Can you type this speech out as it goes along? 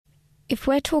If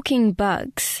we're talking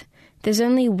bugs, there's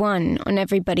only one on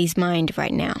everybody's mind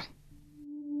right now.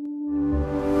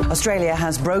 Australia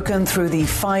has broken through the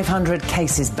 500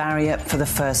 cases barrier for the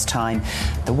first time.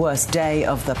 The worst day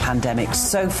of the pandemic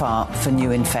so far for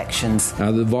new infections.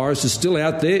 The virus is still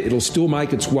out there, it'll still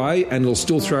make its way and it'll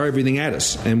still throw everything at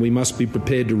us, and we must be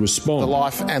prepared to respond. The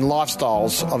life and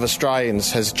lifestyles of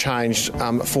Australians has changed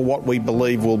for what we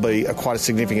believe will be quite a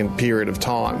significant period of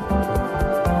time.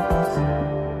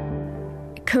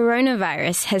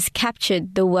 Coronavirus has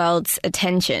captured the world's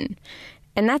attention.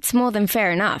 And that's more than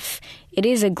fair enough. It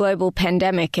is a global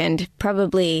pandemic and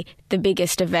probably the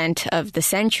biggest event of the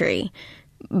century.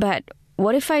 But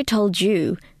what if I told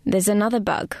you there's another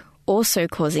bug also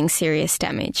causing serious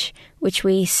damage, which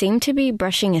we seem to be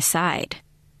brushing aside?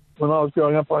 When I was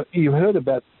growing up, you heard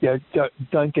about,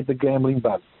 don't get the gambling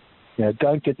bug.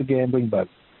 Don't get the gambling bug,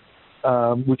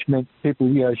 which meant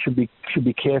people, should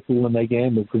be careful when they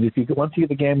gamble, because once you get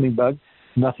the gambling bug,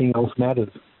 nothing else matters.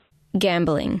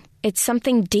 Gambling. It's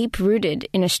something deep-rooted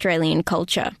in Australian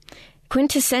culture.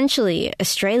 Quintessentially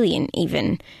Australian,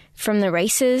 even. From the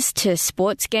races to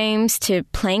sports games to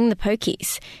playing the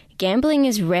pokies, gambling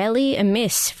is rarely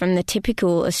amiss from the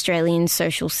typical Australian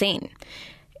social scene.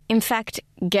 In fact,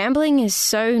 gambling is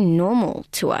so normal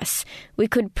to us, we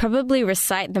could probably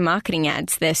recite the marketing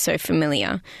ads, they're so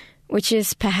familiar, which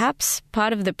is perhaps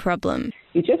part of the problem.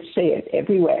 You just see it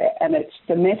everywhere, and it's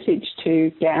the message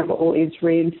to gamble is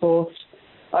reinforced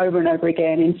over and over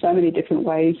again in so many different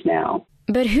ways now.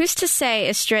 But who's to say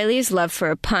Australia's love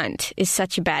for a punt is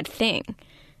such a bad thing?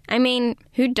 I mean,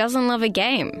 who doesn't love a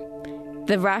game?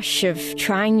 The rush of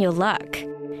trying your luck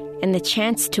and the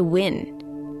chance to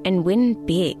win, and win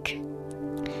big.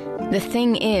 The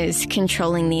thing is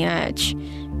controlling the urge,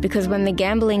 because when the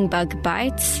gambling bug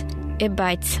bites, it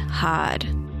bites hard.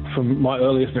 From my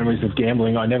earliest memories of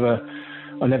gambling, I never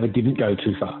didn't go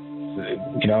too far.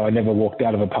 I never walked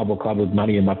out of a pub or club with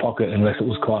money in my pocket unless it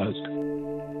was closed.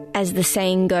 As the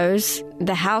saying goes,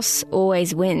 the house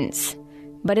always wins.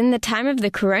 But in the time of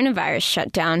the coronavirus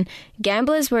shutdown,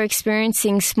 gamblers were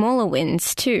experiencing smaller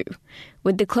wins too.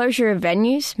 With the closure of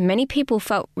venues, many people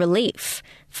felt relief,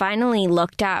 finally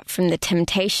locked out from the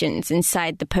temptations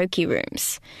inside the pokie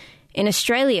rooms. In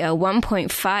Australia,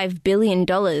 $1.5 billion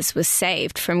was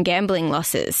saved from gambling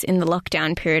losses in the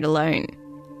lockdown period alone.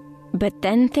 But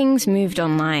then things moved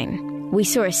online. We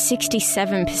saw a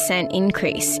 67%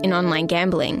 increase in online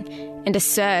gambling and a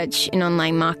surge in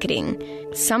online marketing,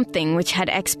 something which had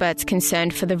experts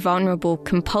concerned for the vulnerable,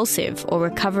 compulsive or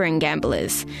recovering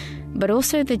gamblers, but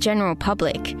also the general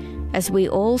public, as we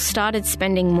all started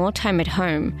spending more time at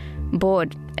home,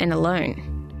 bored and alone.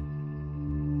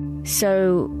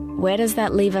 So, where does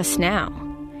that leave us now?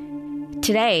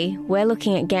 Today, we're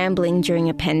looking at gambling during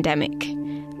a pandemic.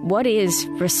 What is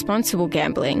responsible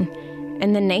gambling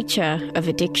and the nature of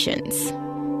addictions?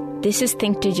 This is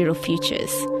Think Digital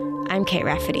Futures. I'm Kate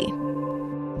Rafferty.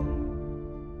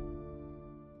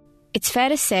 It's fair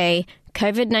to say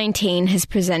COVID-19 has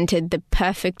presented the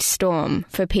perfect storm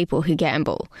for people who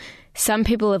gamble. Some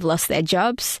people have lost their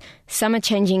jobs, some are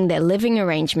changing their living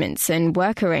arrangements and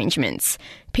work arrangements.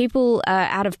 People are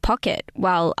out of pocket,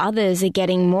 while others are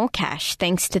getting more cash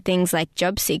thanks to things like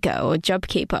JobSeeker or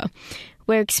JobKeeper.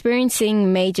 We're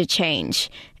experiencing major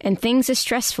change, and things are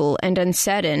stressful and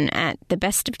uncertain at the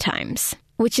best of times.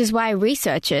 Which is why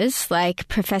researchers like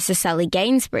Professor Sally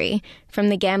Gainsbury from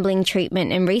the Gambling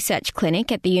Treatment and Research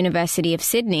Clinic at the University of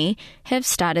Sydney have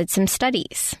started some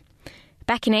studies.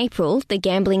 Back in April, the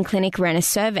Gambling Clinic ran a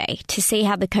survey to see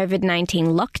how the COVID-19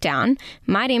 lockdown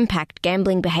might impact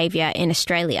gambling behaviour in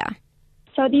Australia.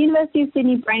 So at the University of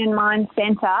Sydney Brain and Mind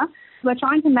Centre, we're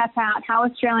trying to map out how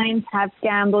Australians have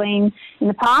gambling in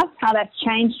the past, how that's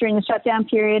changed during the shutdown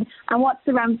period, and what's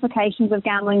the ramifications of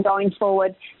gambling going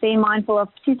forward, being mindful of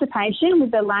participation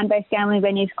with the land-based gambling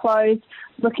venues closed,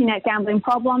 looking at gambling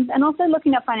problems, and also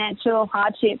looking at financial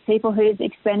hardship, people whose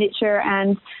expenditure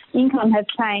and income has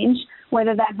changed,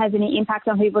 whether that has any impact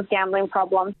on people's gambling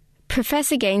problems.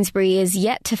 Professor Gainsbury is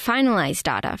yet to finalise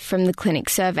data from the clinic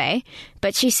survey,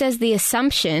 but she says the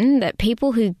assumption that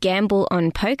people who gamble on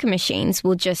poker machines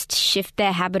will just shift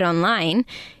their habit online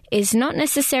is not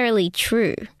necessarily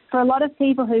true. For a lot of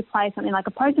people who play something like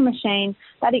a poker machine,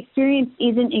 that experience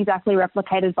isn't exactly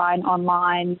replicated by an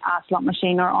online slot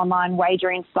machine or online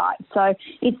wagering site. So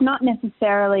it's not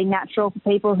necessarily natural for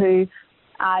people who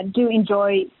do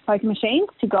enjoy poker machines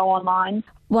to go online.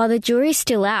 While the jury's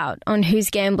still out on who's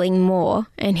gambling more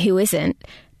and who isn't,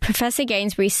 Professor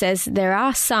Gainsbury says there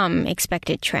are some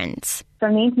expected trends.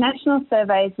 From the international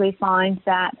surveys, we find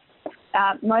that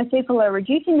Most people are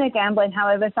reducing their gambling.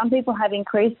 However, some people have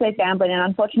increased their gambling, and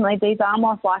unfortunately these are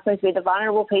most likely to be the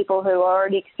vulnerable people who are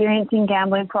already experiencing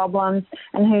gambling problems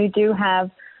and who do have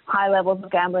high levels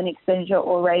of gambling expenditure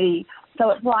already. So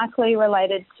it's likely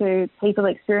related to people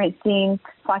experiencing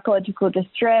psychological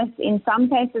distress. In some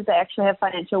cases, they actually have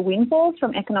financial windfalls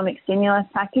from economic stimulus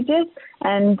packages.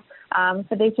 And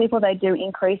for these people, they do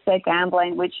increase their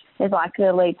gambling, which is likely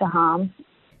to lead to harm.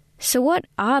 So what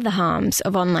are the harms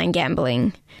of online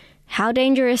gambling? How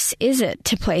dangerous is it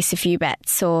to place a few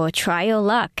bets or try your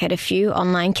luck at a few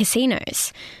online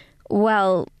casinos?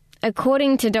 Well,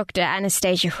 according to Dr.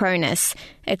 Anastasia Chronis,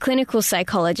 a clinical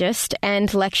psychologist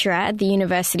and lecturer at the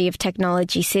University of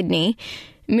Technology, Sydney,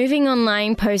 moving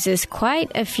online poses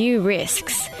quite a few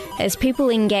risks as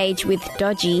people engage with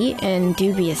dodgy and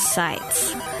dubious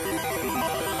sites.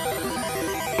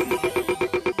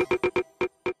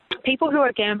 People who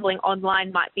are gambling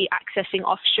online might be accessing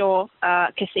offshore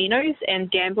casinos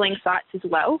and gambling sites as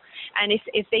well. And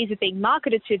if these are being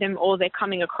marketed to them or they're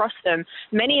coming across them,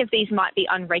 many of these might be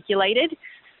unregulated.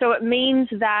 So it means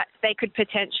that they could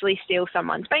potentially steal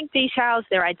someone's bank details,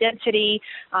 their identity.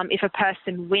 If a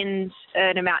person wins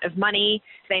an amount of money,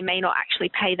 they may not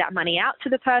actually pay that money out to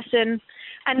the person.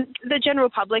 And the general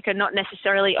public are not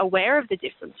necessarily aware of the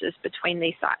differences between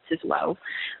these sites as well.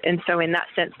 And so in that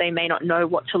sense, they may not know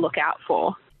what to look out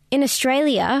for. In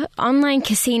Australia, online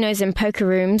casinos and poker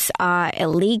rooms are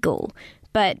illegal,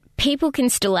 but people can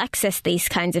still access these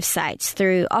kinds of sites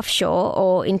through offshore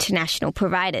or international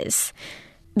providers.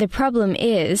 The problem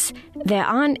is there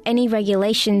aren't any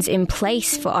regulations in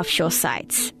place for offshore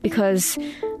sites because,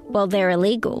 well, they're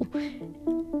illegal,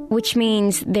 which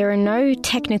means there are no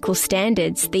technical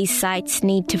standards these sites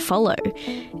need to follow.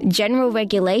 General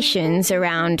regulations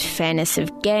around fairness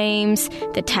of games,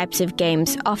 the types of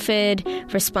games offered,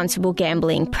 responsible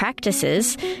gambling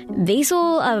practices, these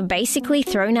all are basically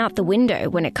thrown out the window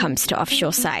when it comes to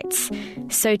offshore sites.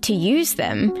 So to use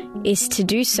them is to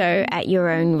do so at your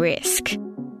own risk.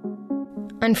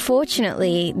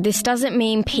 Unfortunately, this doesn't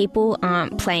mean people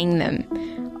aren't playing them.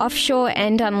 Offshore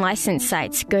and unlicensed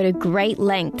sites go to great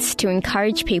lengths to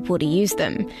encourage people to use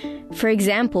them. For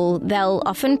example, they'll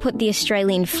often put the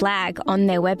Australian flag on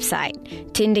their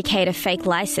website to indicate a fake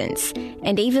license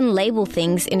and even label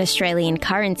things in Australian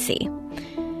currency.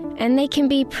 And they can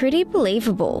be pretty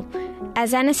believable.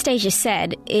 As Anastasia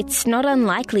said, it's not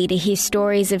unlikely to hear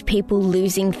stories of people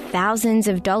losing thousands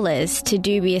of dollars to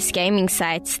dubious gaming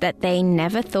sites that they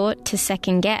never thought to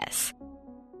second guess.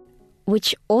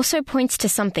 Which also points to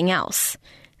something else,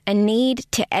 a need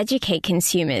to educate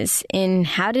consumers in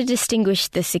how to distinguish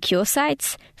the secure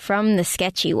sites from the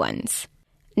sketchy ones.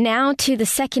 Now to the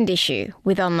second issue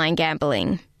with online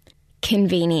gambling,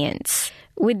 convenience.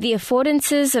 With the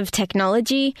affordances of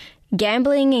technology,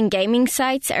 gambling and gaming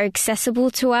sites are accessible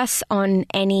to us on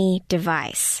any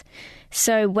device.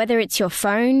 So whether it's your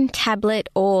phone, tablet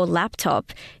or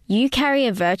laptop, you carry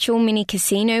a virtual mini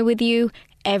casino with you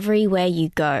everywhere you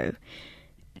go.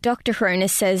 Dr. Chronis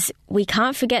says we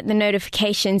can't forget the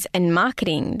notifications and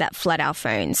marketing that flood our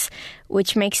phones,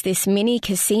 which makes this mini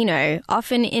casino,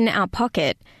 often in our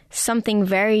pocket, something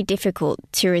very difficult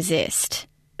to resist.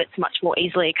 It's much more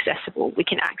easily accessible. We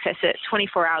can access it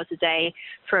 24 hours a day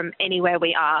from anywhere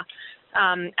we are,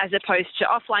 as opposed to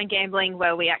offline gambling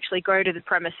where we actually go to the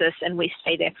premises and we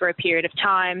stay there for a period of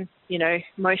time. You know,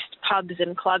 most pubs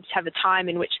and clubs have a time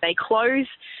in which they close.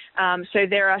 So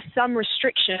there are some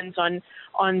restrictions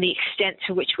on the extent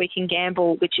to which we can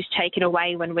gamble, which is taken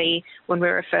away when we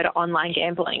refer to online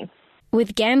gambling.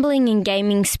 With gambling and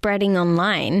gaming spreading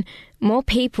online, more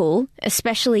people,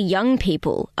 especially young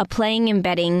people, are playing and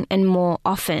betting and more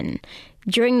often.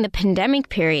 During the pandemic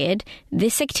period,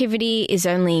 this activity is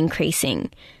only increasing.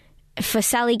 For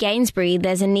Sally Gainsbury,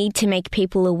 there's a need to make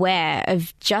people aware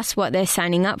of just what they're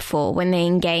signing up for when they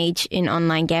engage in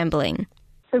online gambling.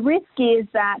 The risk is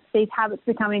that these habits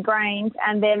become ingrained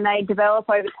and then they develop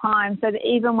over time, so that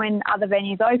even when other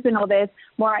venues open or there's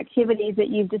more activities, that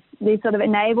you've sort of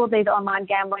enabled these online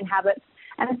gambling habits.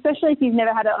 And especially if you've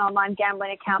never had an online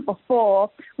gambling account before,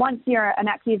 once you're an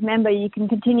active member, you can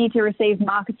continue to receive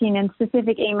marketing and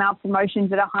specific email promotions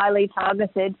that are highly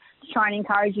targeted to try and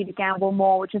encourage you to gamble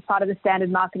more, which is part of the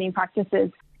standard marketing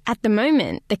practices. At the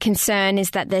moment, the concern is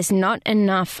that there's not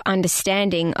enough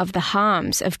understanding of the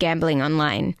harms of gambling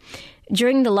online.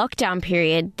 During the lockdown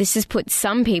period, this has put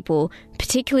some people,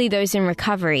 particularly those in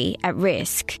recovery, at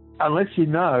risk. Unless you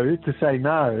know to say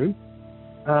no,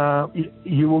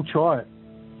 you will try it.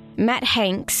 Matt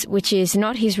Hanks, which is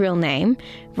not his real name,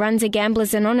 runs a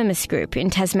Gamblers Anonymous group in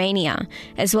Tasmania,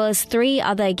 as well as 3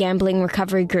 other gambling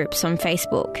recovery groups on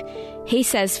Facebook. He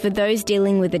says for those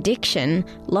dealing with addiction,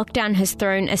 lockdown has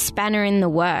thrown a spanner in the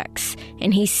works,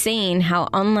 and he's seen how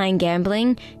online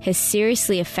gambling has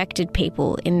seriously affected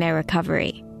people in their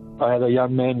recovery. I had a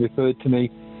young man referred to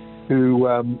me who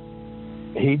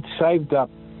he'd saved up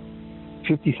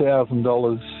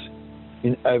 $50,000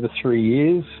 in over 3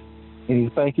 years in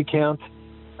his bank account,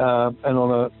 and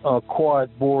on a quiet,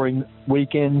 boring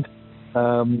weekend,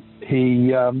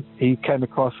 he came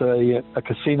across a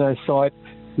casino site.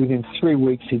 Within 3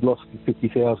 weeks, he'd lost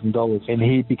 $50,000, and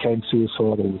he became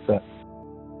suicidal with that.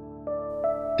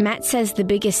 Matt says the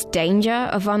biggest danger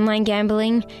of online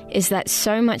gambling is that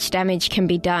so much damage can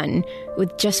be done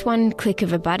with just one click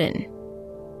of a button.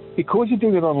 Because you're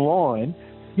doing it online,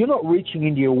 you're not reaching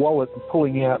into your wallet and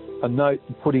pulling out a note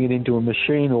and putting it into a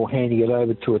machine or handing it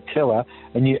over to a teller,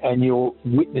 and you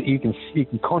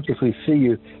can consciously see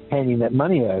you handing that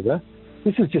money over.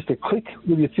 This is just a click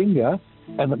with your finger,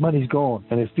 and the money's gone,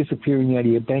 and it's disappearing out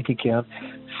of your bank account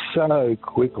so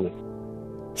quickly.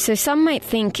 So some might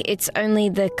think it's only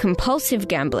the compulsive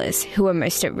gamblers who are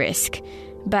most at risk,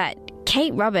 but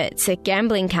Kate Roberts, a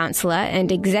gambling counsellor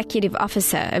and executive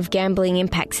officer of Gambling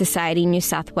Impact Society New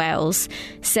South Wales,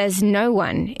 says no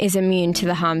one is immune to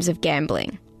the harms of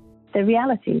gambling. The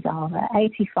realities are that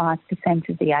 85%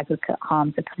 of the aggregate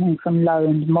harms are coming from low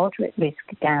and moderate risk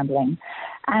gambling.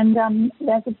 And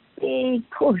there's a big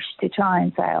push to try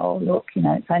and say, oh, look,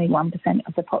 it's only 1%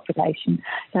 of the population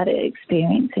that are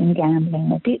experiencing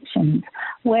gambling addictions.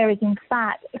 Whereas, in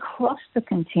fact, across the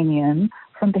continuum,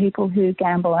 from people who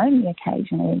gamble only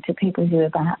occasionally to people who are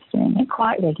perhaps doing it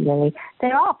quite regularly,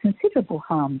 there are considerable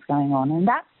harms going on. And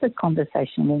that's the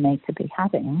conversation we need to be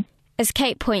having. As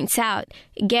Kate points out,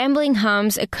 gambling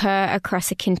harms occur across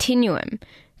a continuum,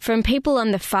 from people on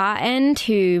the far end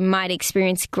who might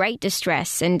experience great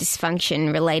distress and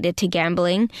dysfunction related to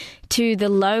gambling, to the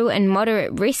low and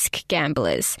moderate risk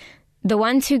gamblers, the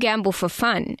ones who gamble for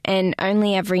fun and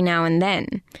only every now and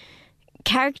then.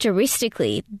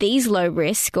 Characteristically, these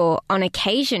low-risk or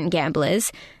on-occasion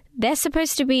gamblers, they're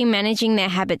supposed to be managing their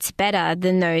habits better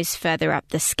than those further up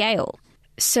the scale.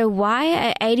 So why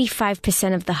are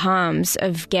 85% of the harms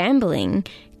of gambling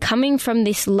coming from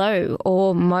this low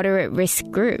or moderate risk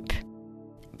group?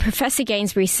 Professor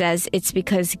Gainsbury says it's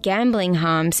because gambling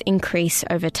harms increase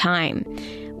over time.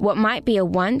 What might be a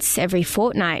once every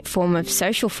fortnight form of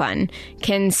social fun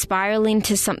can spiral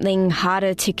into something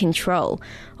harder to control.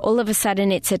 All of a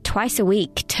sudden, it's a twice a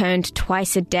week turned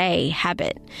twice a day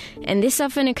habit. And this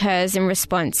often occurs in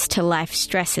response to life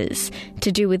stresses,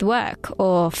 to do with work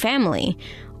or family,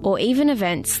 or even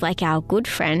events like our good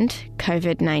friend,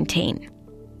 COVID-19.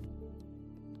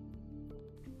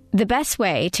 The best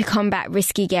way to combat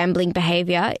risky gambling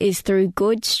behaviour is through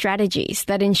good strategies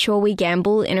that ensure we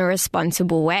gamble in a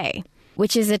responsible way,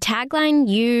 which is a tagline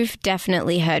you've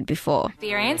definitely heard before.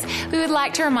 Experience, we would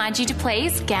like to remind you to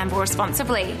please gamble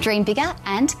responsibly. Dream bigger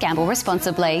and gamble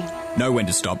responsibly. Know when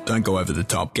to stop, don't go over the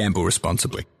top, gamble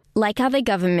responsibly. Like other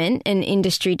government and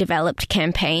industry-developed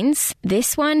campaigns,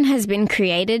 this one has been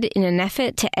created in an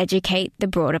effort to educate the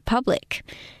broader public.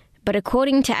 But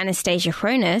according to Anastasia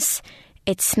Chronis,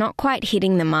 it's not quite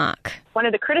hitting the mark. One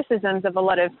of the criticisms of a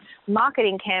lot of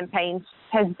marketing campaigns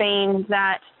has been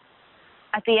that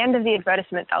at the end of the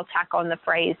advertisement, they'll tack on the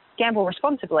phrase, gamble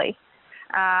responsibly.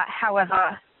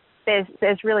 However,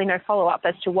 there's really no follow-up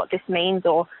as to what this means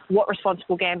or what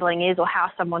responsible gambling is or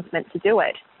how someone's meant to do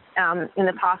it. In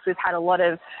the past, we've had a lot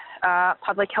of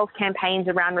public health campaigns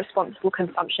around responsible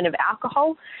consumption of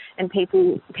alcohol, and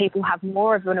people have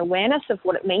more of an awareness of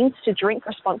what it means to drink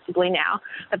responsibly now,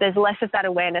 but there's less of that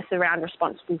awareness around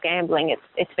responsible gambling.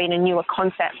 It's been a newer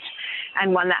concept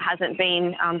and one that hasn't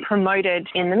been promoted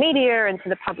in the media and to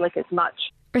the public as much.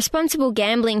 Responsible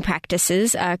gambling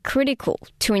practices are critical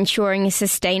to ensuring a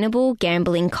sustainable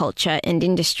gambling culture and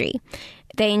industry.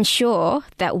 They ensure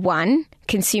that 1,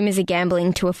 consumers are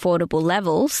gambling to affordable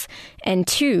levels, and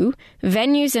 2,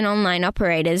 venues and online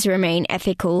operators remain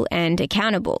ethical and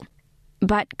accountable.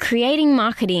 But creating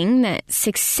marketing that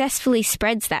successfully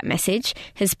spreads that message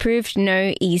has proved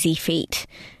no easy feat,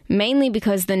 mainly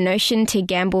because the notion to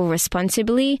gamble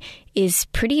responsibly is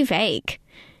pretty vague.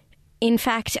 In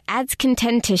fact, ads can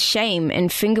tend to shame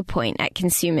and finger-point at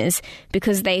consumers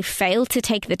because they fail to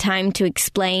take the time to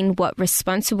explain what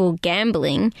responsible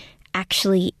gambling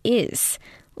actually is,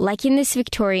 like in this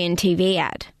Victorian TV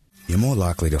ad. You're more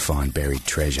likely to find buried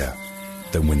treasure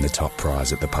than win the top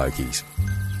prize at the pokies.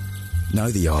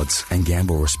 Know the odds and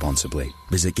gamble responsibly.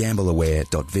 Visit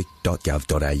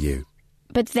gambleaware.vic.gov.au.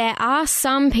 But there are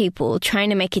some people trying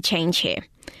to make a change here.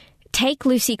 Take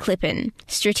Lucy Clippen,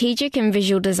 strategic and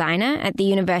visual designer at the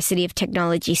University of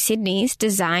Technology Sydney's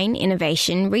Design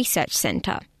Innovation Research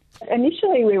Centre.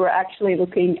 Initially, we were actually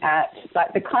looking at,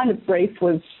 the kind of brief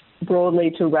was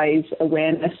broadly to raise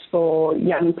awareness for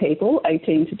young people,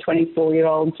 18 to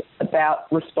 24-year-olds, about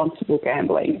responsible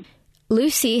gambling.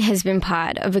 Lucy has been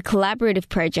part of a collaborative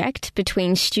project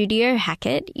between Studio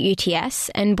Hackett, UTS,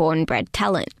 and Born Bred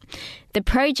Talent. The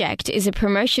project is a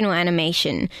promotional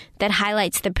animation that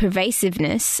highlights the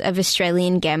pervasiveness of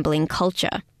Australian gambling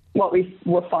culture. What we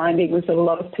were finding was that a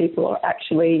lot of people are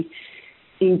actually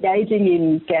engaging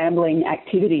in gambling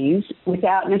activities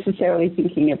without necessarily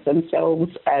thinking of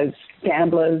themselves as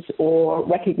gamblers or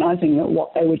recognising that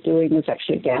what they were doing was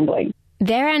actually gambling.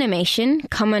 Their animation,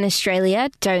 Come On Australia,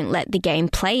 Don't Let the Game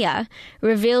Play Ya,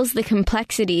 reveals the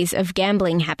complexities of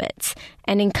gambling habits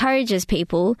and encourages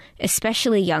people,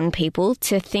 especially young people,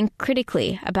 to think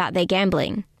critically about their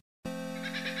gambling.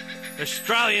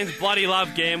 Australians bloody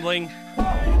love gambling.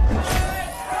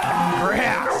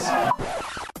 Grouse!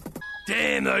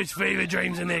 Damn those fever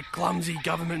dreams and their clumsy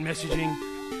government messaging.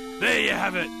 There you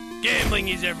have it. Gambling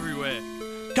is everywhere.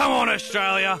 Come on,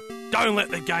 Australia. Don't let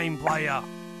the game play ya.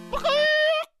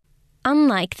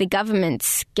 Unlike the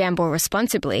government's Gamble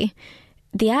Responsibly,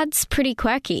 the ad's pretty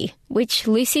quirky, which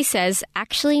Lucy says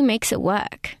actually makes it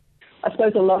work. I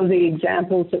suppose a lot of the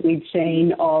examples that we've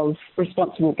seen of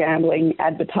responsible gambling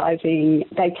advertising,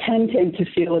 they can tend to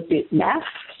feel a bit naff.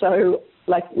 So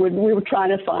we were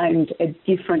trying to find a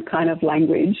different kind of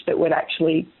language that would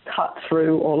actually cut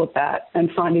through all of that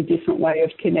and find a different way of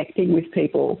connecting with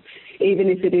people. Even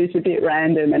if it is a bit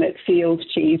random and it feels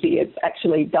cheesy, it's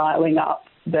actually dialing up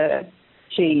the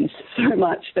cheese so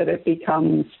much that it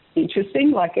becomes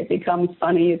interesting, it becomes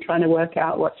funny. You're trying to work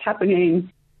out what's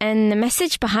happening. And the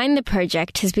message behind the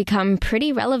project has become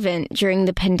pretty relevant during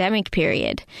the pandemic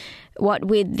period. What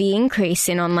with the increase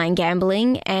in online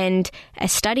gambling and a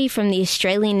study from the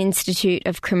Australian Institute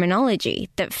of Criminology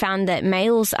that found that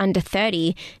males under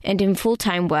 30 and in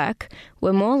full-time work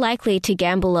were more likely to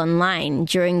gamble online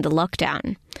during the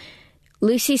lockdown.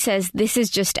 Lucy says this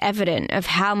is just evident of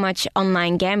how much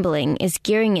online gambling is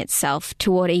gearing itself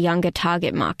toward a younger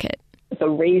target market. The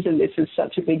reason this is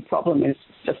such a big problem is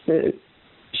just the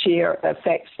sheer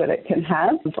effects that it can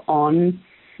have on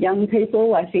young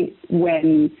people. I think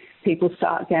when people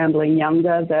start gambling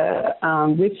younger, the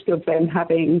risk of them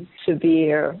having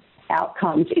severe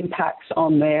outcomes, impacts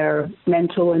on their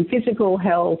mental and physical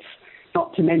health,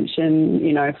 not to mention,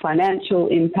 financial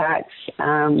impacts,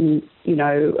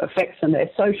 effects on their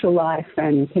social life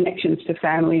and connections to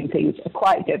family and things are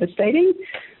quite devastating.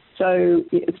 So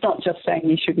it's not just saying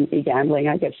you shouldn't be gambling.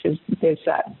 I guess there's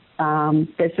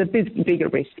a bigger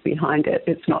risk behind it.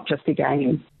 It's not just a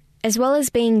game. As well as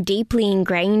being deeply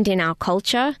ingrained in our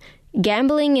culture,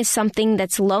 gambling is something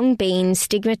that's long been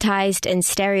stigmatised and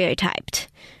stereotyped.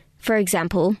 For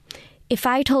example, if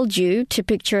I told you to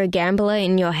picture a gambler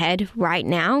in your head right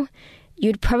now,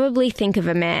 you'd probably think of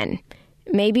a man,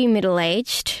 maybe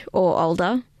middle-aged or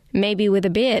older, maybe with a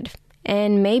beard,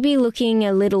 and maybe looking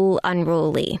a little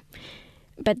unruly.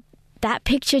 But that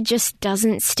picture just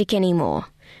doesn't stick anymore.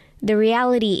 The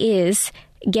reality is,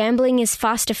 gambling is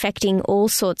fast affecting all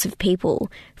sorts of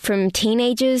people, from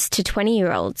teenagers to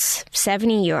 20-year-olds,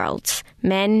 70-year-olds,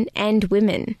 men and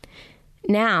women.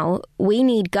 Now, we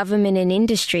need government and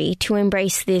industry to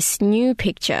embrace this new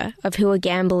picture of who a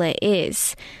gambler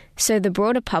is, so the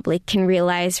broader public can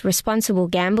realise responsible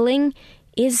gambling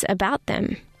is about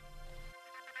them.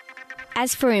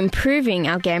 As for improving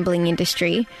our gambling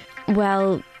industry,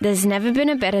 well, there's never been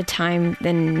a better time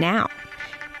than now.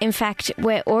 In fact,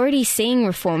 we're already seeing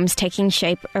reforms taking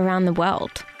shape around the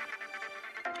world.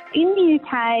 In the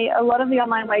UK, a lot of the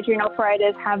online wagering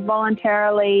operators have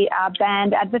voluntarily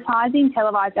banned advertising,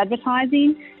 televised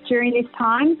advertising during this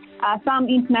time. Some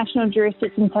international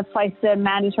jurisdictions have placed a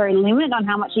mandatory limit on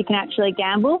how much you can actually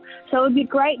gamble. So it would be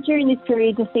great during this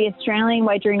period to see Australian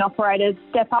wagering operators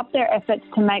step up their efforts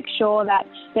to make sure that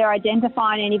they're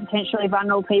identifying any potentially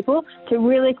vulnerable people, to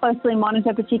really closely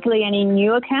monitor particularly any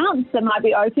new accounts that might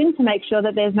be open to make sure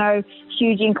that there's no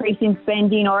huge increase in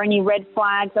spending or any red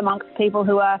flags amongst people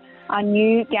who are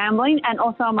new gambling, and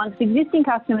also amongst existing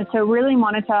customers to really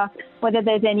monitor whether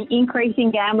there's any increase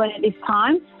in gambling at this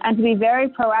time, and to be very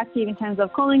proactive in terms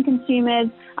of calling consumers,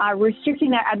 restricting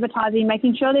their advertising,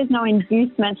 making sure there's no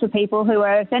inducements for people who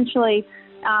are essentially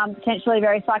potentially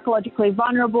very psychologically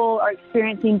vulnerable or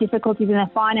experiencing difficulties in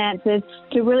their finances,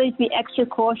 to really be extra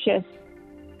cautious.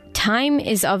 Time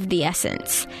is of the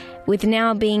essence, with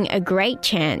now being a great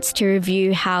chance to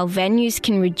review how venues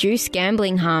can reduce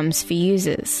gambling harms for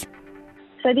users.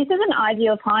 So this is an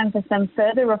ideal time for some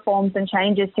further reforms and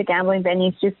changes to gambling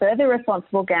venues to further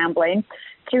responsible gambling,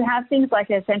 to have things like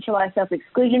a centralised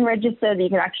self-exclusion register that you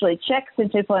can actually check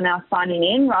since people are now signing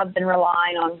in rather than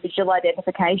relying on visual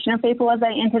identification of people as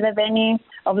they enter the venue.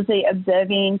 Obviously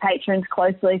observing patrons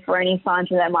closely for any signs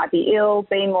that they might be ill,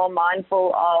 being more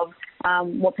mindful of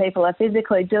what people are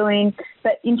physically doing,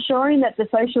 but ensuring that the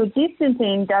social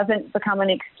distancing doesn't become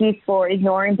an excuse for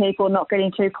ignoring people, not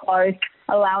getting too close,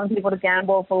 allowing people to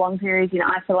gamble for long periods in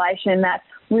isolation, that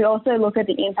we also look at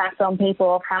the impact on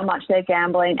people of how much they're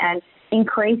gambling and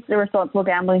increase the responsible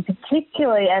gambling,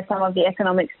 particularly as some of the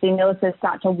economic stimuluses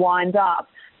start to wind up.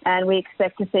 And we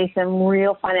expect to see some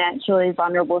real financially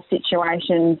vulnerable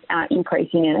situations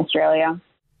increasing in Australia.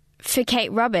 For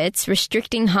Kate Roberts,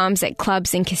 restricting harms at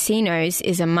clubs and casinos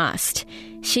is a must.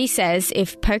 She says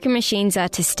if poker machines are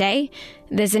to stay,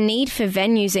 there's a need for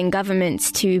venues and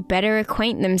governments to better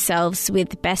acquaint themselves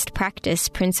with best practice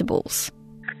principles.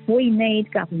 We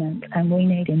need government and we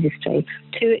need industry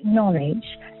to acknowledge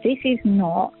this is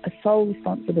not a sole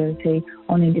responsibility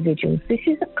on individuals. This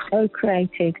is a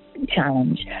co-created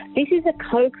challenge. This is a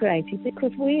co-created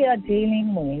because we are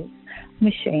dealing with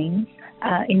machines,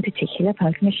 in particular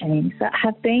poker machines, that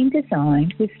have been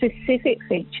designed with specific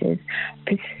features,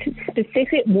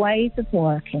 specific ways of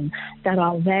working that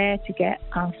are there to get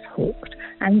us hooked.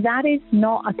 And that is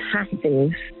not a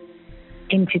passive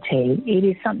entity. It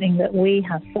is something that we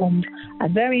have formed a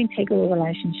very integral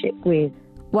relationship with.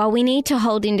 While we need to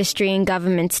hold industry and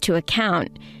governments to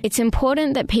account, it's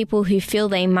important that people who feel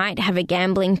they might have a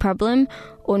gambling problem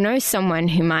or know someone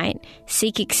who might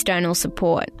seek external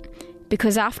support.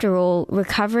 Because after all,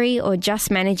 recovery or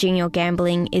just managing your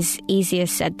gambling is easier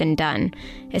said than done,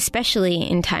 especially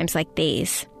in times like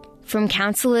these. From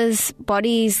counsellors,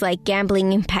 bodies like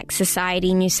Gambling Impact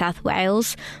Society New South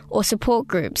Wales, or support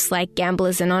groups like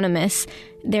Gamblers Anonymous,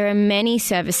 there are many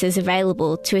services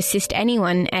available to assist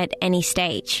anyone at any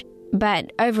stage.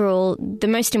 But overall, the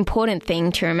most important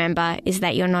thing to remember is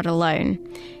that you're not alone,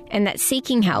 and that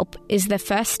seeking help is the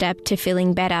first step to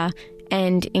feeling better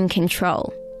and in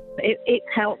control. It's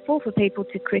helpful for people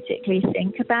to critically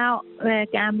think about their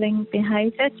gambling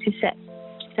behaviour, to set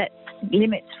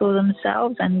limits for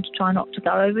themselves and try not to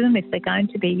go over them if they're going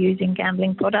to be using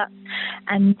gambling products,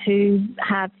 and to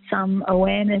have some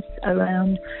awareness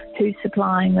around who's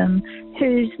supplying them,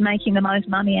 who's making the most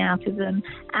money out of them,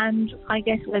 and I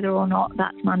guess whether or not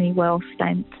that's money well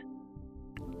spent.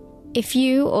 If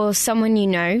you or someone you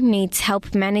know needs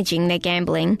help managing their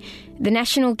gambling, the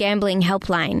National Gambling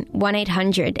Helpline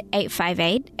 1800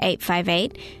 858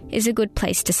 858 is a good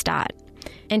place to start.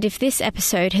 And if this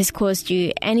episode has caused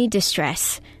you any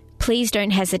distress, please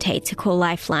don't hesitate to call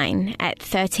Lifeline at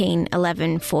 13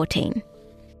 11 14.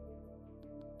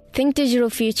 Think Digital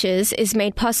Futures is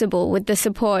made possible with the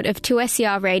support of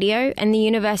 2SER Radio and the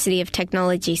University of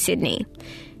Technology, Sydney.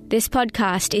 This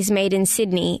podcast is made in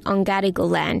Sydney on Gadigal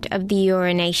land of the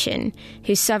Eora Nation,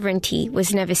 whose sovereignty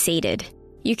was never ceded.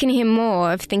 You can hear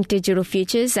more of Think Digital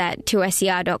Futures at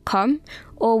 2ser.com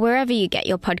or wherever you get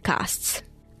your podcasts.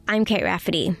 I'm Kate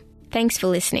Rafferty. Thanks for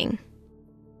listening.